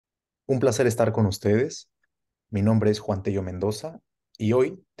Un placer estar con ustedes. Mi nombre es Juan Tello Mendoza y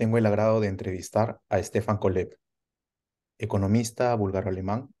hoy tengo el agrado de entrevistar a Stefan Kolev, economista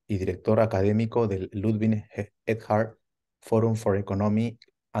búlgaro-alemán y director académico del Ludwig Erhard Forum for Economy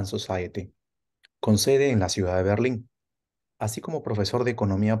and Society, con sede en la ciudad de Berlín, así como profesor de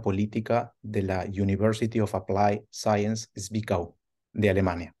economía política de la University of Applied Science Zwickau de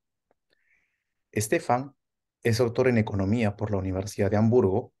Alemania. Stefan es doctor en economía por la Universidad de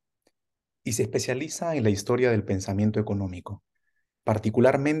Hamburgo y se especializa en la historia del pensamiento económico,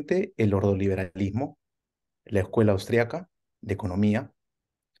 particularmente el ordoliberalismo, la escuela austriaca de economía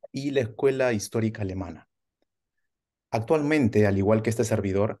y la escuela histórica alemana. Actualmente, al igual que este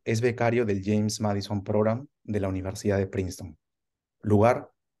servidor, es becario del James Madison Program de la Universidad de Princeton, lugar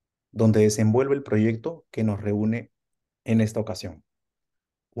donde desenvuelve el proyecto que nos reúne en esta ocasión,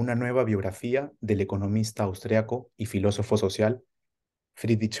 una nueva biografía del economista austriaco y filósofo social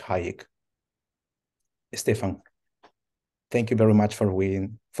Friedrich Hayek. Stefan, thank you very much for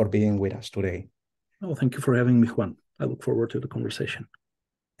being with us today. Oh, thank you for having me, Juan. I look forward to the conversation.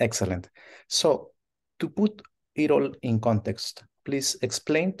 Excellent. So, to put it all in context, please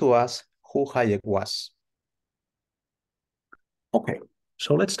explain to us who Hayek was. Okay,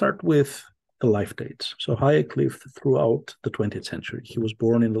 so let's start with the life dates. So Hayek lived throughout the 20th century. He was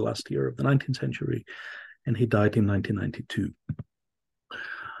born in the last year of the 19th century, and he died in 1992.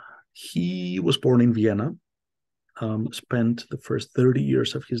 He was born in Vienna, spent the first 30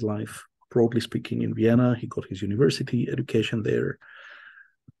 years of his life, broadly speaking, in Vienna. He got his university education there.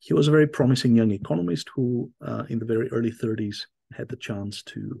 He was a very promising young economist who, in the very early 30s, had the chance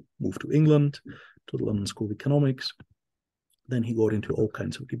to move to England, to the London School of Economics. Then he got into all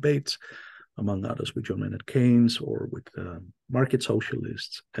kinds of debates, among others with John Maynard Keynes or with market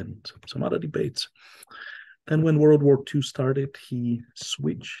socialists and some other debates. Then when World War II started, he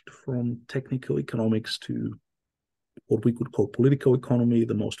switched from technical economics to what we could call political economy,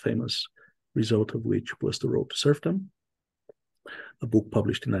 the most famous result of which was The Road to Serfdom, a book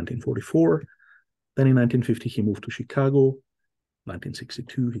published in 1944. Then in 1950, he moved to Chicago.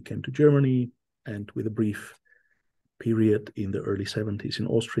 1962, he came to Germany, and with a brief period in the early 70s in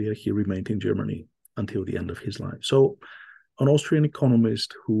Austria, he remained in Germany until the end of his life. So an Austrian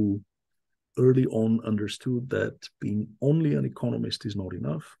economist who early on understood that being only an economist is not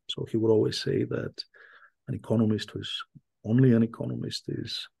enough. So he would always say that an economist who is only an economist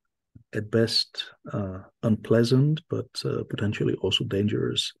is at best unpleasant, but potentially also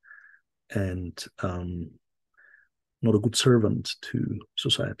dangerous and not a good servant to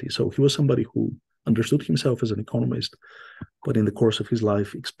society. So he was somebody who understood himself as an economist, but in the course of his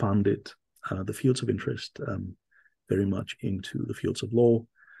life expanded the fields of interest very much into the fields of law,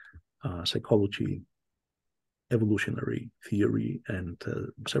 psychology, evolutionary theory, and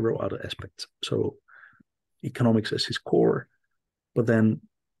several other aspects. So economics as his core, but then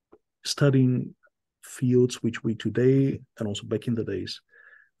studying fields which we today, and also back in the days,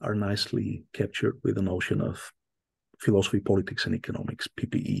 are nicely captured with the notion of philosophy, politics, and economics,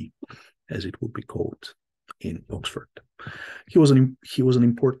 PPE, as it would be called in Oxford. He was an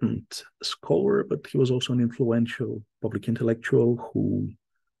important scholar, but he was also an influential public intellectual who,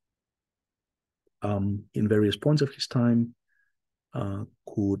 in various points of his time,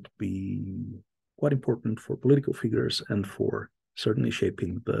 could be quite important for political figures and for certainly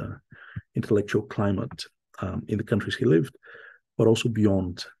shaping the intellectual climate in the countries he lived, but also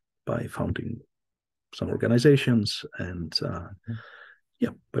beyond by founding some organizations and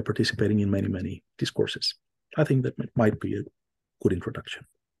by participating in many, many discourses. I think that might be a good introduction.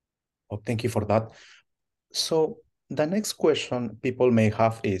 Oh, thank you for that. So the next question people may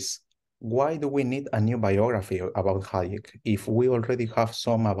have is, why do we need a new biography about Hayek if we already have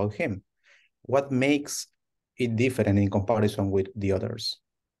some about him? What makes it different in comparison with the others?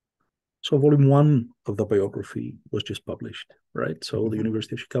 So volume 1 of the biography was just published, right? So the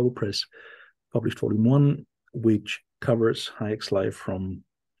University of Chicago Press published volume 1, which covers Hayek's life from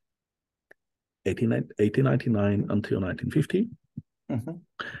 1899 until 1950.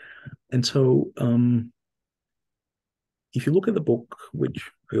 And so if you look at the book, which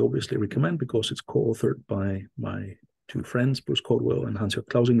I obviously recommend because it's co-authored by my two friends, Bruce Caldwell and Hans-Jörg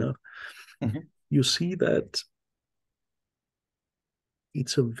Klausinger, you see that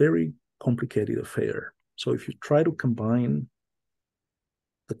it's a very complicated affair. So if you try to combine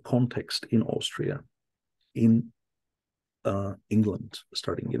the context in Austria, in England,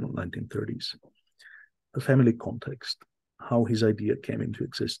 starting in the 1930s, the family context, how his idea came into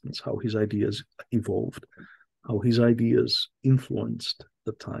existence, how his ideas evolved, how his ideas influenced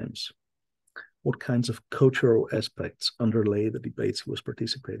the times, what kinds of cultural aspects underlay the debates he was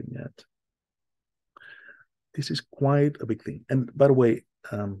participating at. This is quite a big thing. And by the way,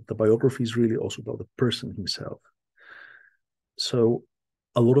 the biography is really also about the person himself. So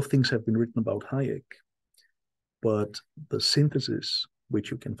a lot of things have been written about Hayek, but the synthesis, which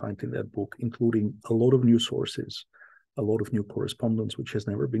you can find in that book, including a lot of new sources, a lot of new correspondence, which has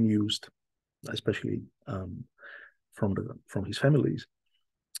never been used, especially from his families,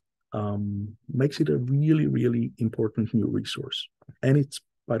 makes it a really, really important new resource. And it's,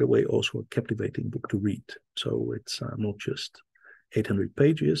 by the way, also a captivating book to read. So it's not just 800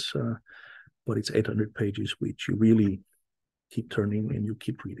 pages, but it's 800 pages which you really keep turning and you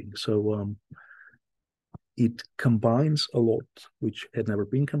keep reading. So it combines a lot which had never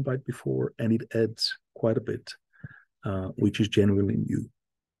been combined before, and it adds quite a bit, which is genuinely new.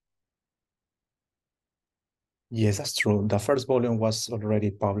 Yes, that's true. The first volume was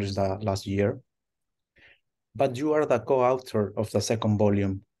already published last year, but you are the co-author of the second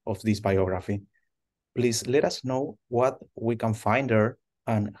volume of this biography. Please let us know what we can find there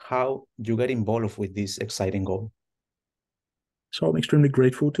and how you get involved with this exciting goal. So I'm extremely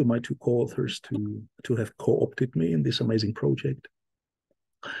grateful to my two co-authors to have co-opted me in this amazing project.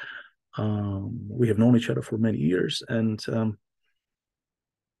 We have known each other for many years, and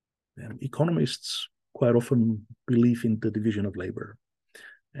economists quite often believe in the division of labor.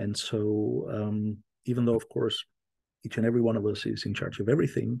 And so even though, of course, each and every one of us is in charge of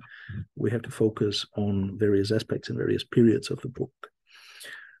everything, we have to focus on various aspects and various periods of the book.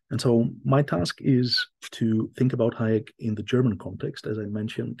 And so my task is to think about Hayek in the German context. As I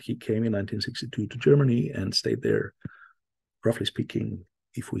mentioned, he came in 1962 to Germany and stayed there, roughly speaking,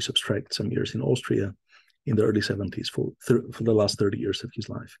 if we subtract some years in Austria, in the early 70s for the last 30 years of his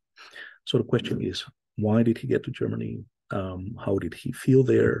life. So the question is, why did he get to Germany? How did he feel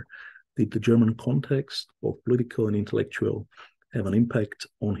there? Did the German context, both political and intellectual, have an impact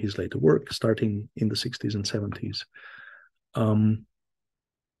on his later work, starting in the 60s and 70s?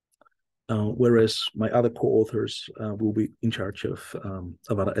 Whereas my other co-authors will be in charge of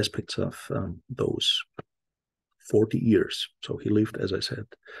other aspects of those 40 years. So he lived, as I said,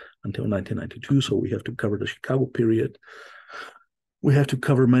 until 1992. So we have to cover the Chicago period. We have to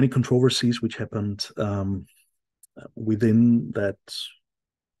cover many controversies which happened within that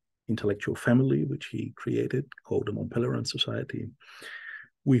intellectual family which he created, called the Montpellier Society.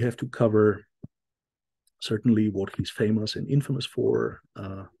 We have to cover certainly what he's famous and infamous for,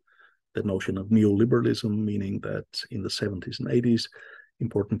 that notion of neoliberalism, meaning that in the 70s and 80s,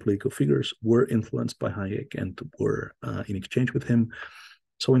 important political figures were influenced by Hayek and were in exchange with him.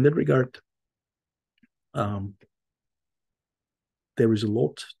 So in that regard, there is a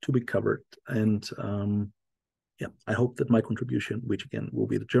lot to be covered. And yeah, I hope that my contribution, which again will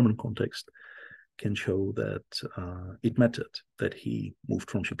be the German context, can show that it mattered that he moved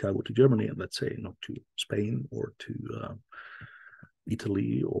from Chicago to Germany, and let's say not to Spain or to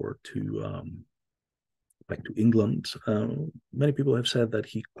Italy or to back to England. Many people have said that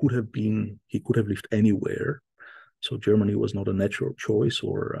he could have lived anywhere. So Germany was not a natural choice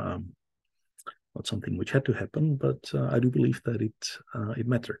or not something which had to happen, but I do believe that it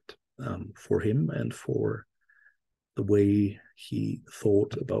mattered for him and for the way he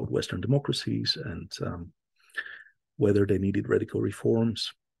thought about Western democracies and whether they needed radical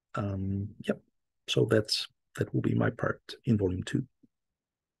reforms. Yep. So that will be my part in volume 2.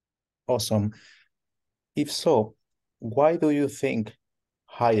 Awesome. If so, why do you think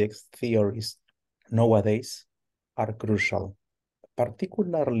Hayek's theories nowadays are crucial,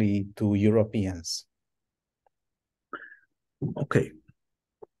 particularly to Europeans? Okay.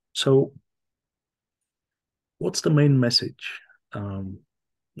 So what's the main message?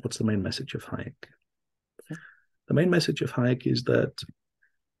 What's the main message of Hayek? The main message of Hayek is that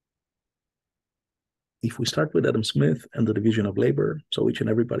if we start with Adam Smith and the division of labor, so each and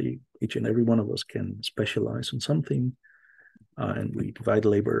every one of us can specialize on something, and we divide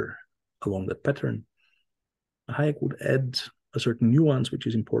labor along that pattern, Hayek would add a certain nuance, which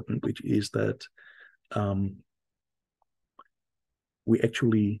is important, which is that we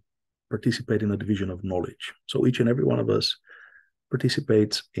actually participate in the division of knowledge. So each and every one of us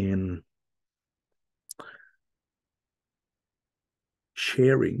participates in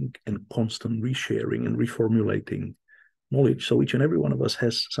sharing and constant resharing and reformulating knowledge. So each and every one of us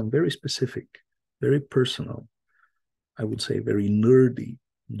has some very specific, very personal, I would say very nerdy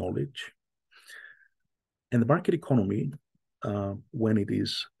knowledge. And the market economy, when it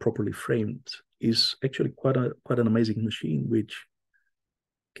is properly framed, is actually quite an amazing machine which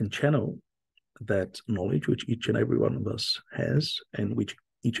can channel that knowledge which each and every one of us has and which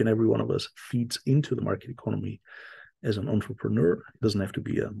each and every one of us feeds into the market economy as an entrepreneur. It doesn't have to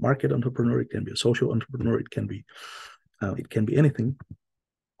be a market entrepreneur. It can be a social entrepreneur. It can be anything.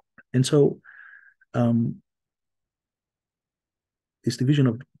 And so this division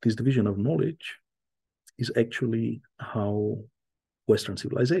of knowledge is actually how Western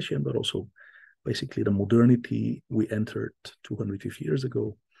civilization, but also basically the modernity we entered 250 years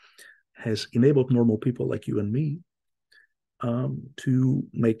ago, has enabled normal people like you and me to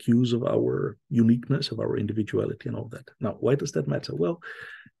make use of our uniqueness, of our individuality and all that. Now, why does that matter? Well,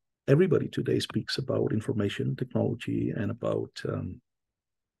 everybody today speaks about information technology and about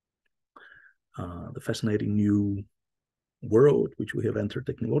the fascinating new world which we have entered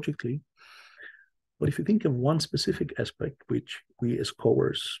technologically. But if you think of one specific aspect which we as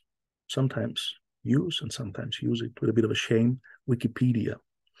scholars sometimes use and sometimes use it with a bit of a shame, Wikipedia.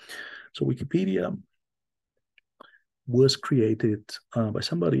 So Wikipedia was created by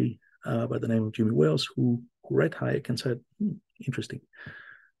somebody by the name of Jimmy Wales who read Hayek and said, interesting.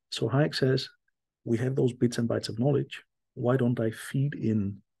 So Hayek says, we have those bits and bytes of knowledge. Why don't I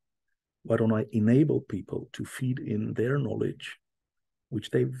enable people to feed in their knowledge, which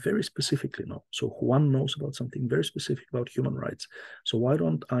they very specifically know? So Juan knows about something very specific about human rights. So why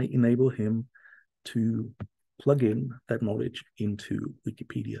don't I enable him to plug in that knowledge into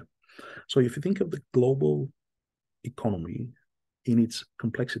Wikipedia? So if you think of the global economy in its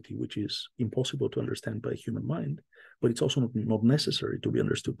complexity, which is impossible to understand by a human mind, but it's also not necessary to be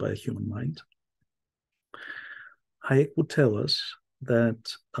understood by a human mind, Hayek would tell us that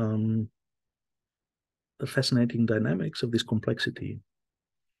the fascinating dynamics of this complexity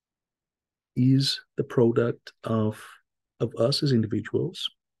is the product of us as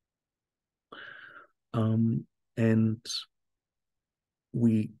individuals, and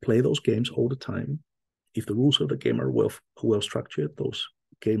we play those games all the time. If the rules of the game are well structured, those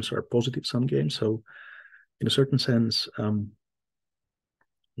games are positive sum games. So in a certain sense,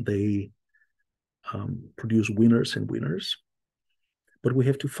 they produce winners and winners. But we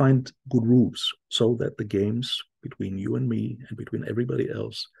have to find good rules so that the games between you and me and between everybody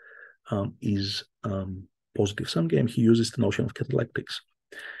else is positive sum game. He uses the notion of catalectics.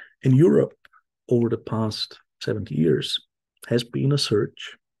 In Europe, over the past 70 years, has been a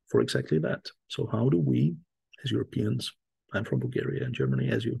search for exactly that. So how do we, as Europeans, I'm from Bulgaria and Germany,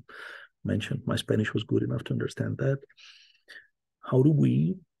 as you mentioned, my Spanish was good enough to understand that. How do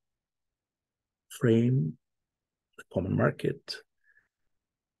we frame the common market,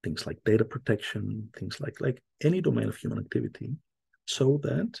 things like data protection, things like any domain of human activity, so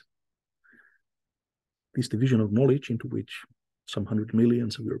that this division of knowledge into which some 100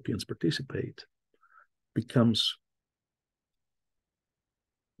 millions of Europeans participate becomes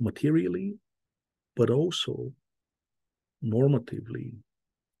materially, but also normatively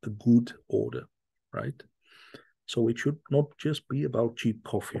a good order, right? So it should not just be about cheap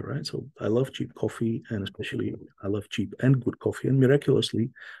coffee, right? So I love cheap coffee, and especially I love cheap and good coffee. And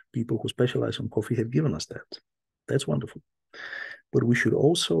miraculously, people who specialize on coffee have given us that. That's wonderful. But we should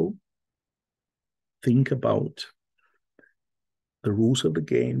also think about the rules of the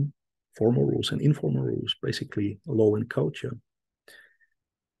game, formal rules and informal rules, basically law and culture,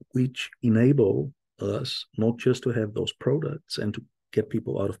 which enable us not just to have those products and to get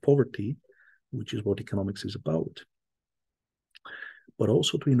people out of poverty, which is what economics is about, but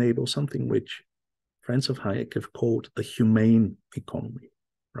also to enable something which friends of Hayek have called a humane economy,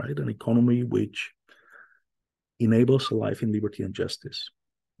 right? An economy which enables a life in liberty and justice,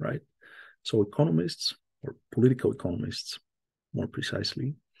 right? So economists, or political economists, more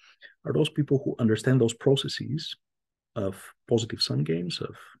precisely, are those people who understand those processes of positive sum games,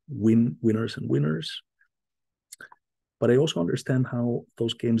 of winners and winners. But I also understand how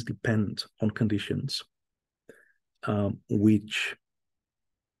those games depend on conditions which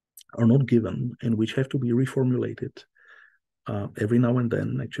are not given and which have to be reformulated every now and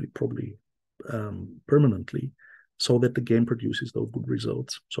then, actually probably permanently, so that the game produces those good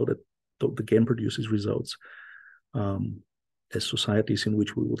results, so that the game produces results as societies in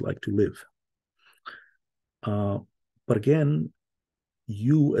which we would like to live. But again,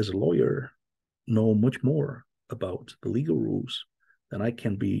 you as a lawyer know much more about the legal rules than I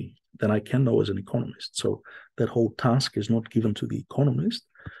can know as an economist. So that whole task is not given to the economist.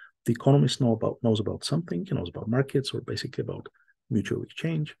 The economist knows about something, he knows about markets, or basically about mutual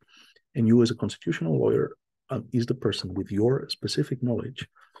exchange. And you as a constitutional lawyer is the person with your specific knowledge,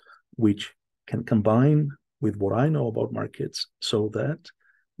 which can combine with what I know about markets so that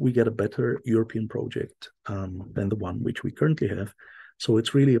we get a better European project than the one which we currently have. So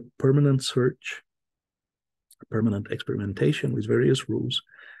it's really a permanent search permanent experimentation with various rules,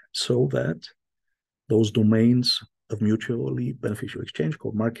 so that those domains of mutually beneficial exchange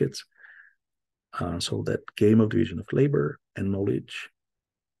called markets, so that game of division of labor and knowledge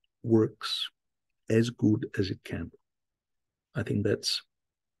works as good as it can. I think that's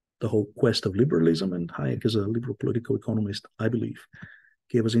the whole quest of liberalism, and Hayek, as a liberal political economist, I believe,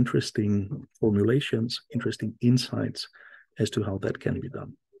 gave us interesting formulations, interesting insights as to how that can be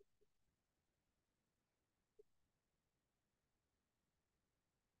done.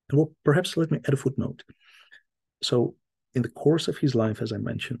 And well, perhaps let me add a footnote. So in the course of his life, as I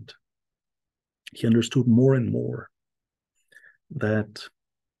mentioned, he understood more and more that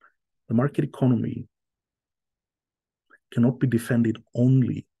the market economy cannot be defended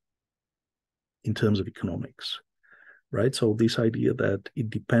only in terms of economics, right? So this idea that it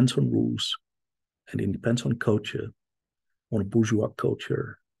depends on rules and it depends on culture, on bourgeois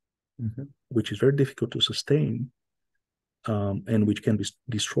culture, which is very difficult to sustain, and which can be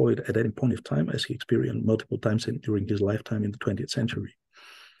destroyed at any point of time, as he experienced multiple times during his lifetime in the 20th century,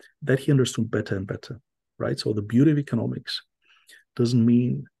 that he understood better and better, right? So the beauty of economics doesn't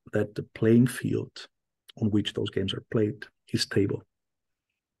mean that the playing field on which those games are played is stable,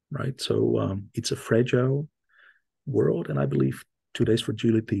 right? So it's a fragile world, and I believe today's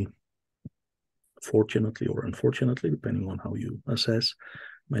fragility, fortunately or unfortunately, depending on how you assess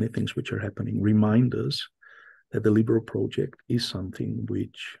many things which are happening, remind us that the liberal project is something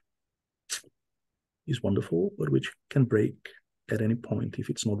which is wonderful, but which can break at any point if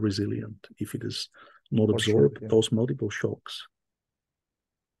it's not resilient, if it is not absorbed those multiple shocks,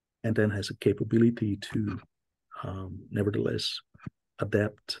 and then has a capability to nevertheless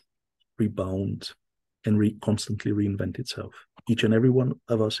adapt, rebound, and constantly reinvent itself. Each and every one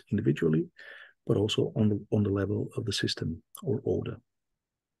of us individually, but also on the level of the system or order.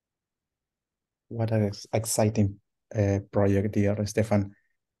 What an exciting project, dear Stefan.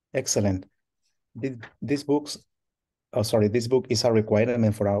 Excellent. This book is a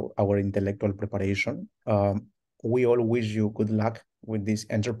requirement for our intellectual preparation. We all wish you good luck with this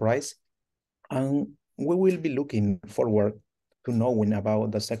enterprise, and we will be looking forward to knowing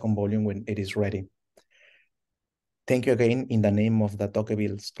about the second volume when it is ready. Thank you again in the name of the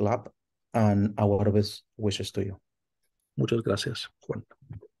Tocqueville's Club, and our best wishes to you. Muchas gracias, Juan.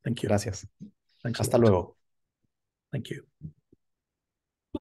 Thank you. Gracias. Thanks. Hasta luego. Thank you.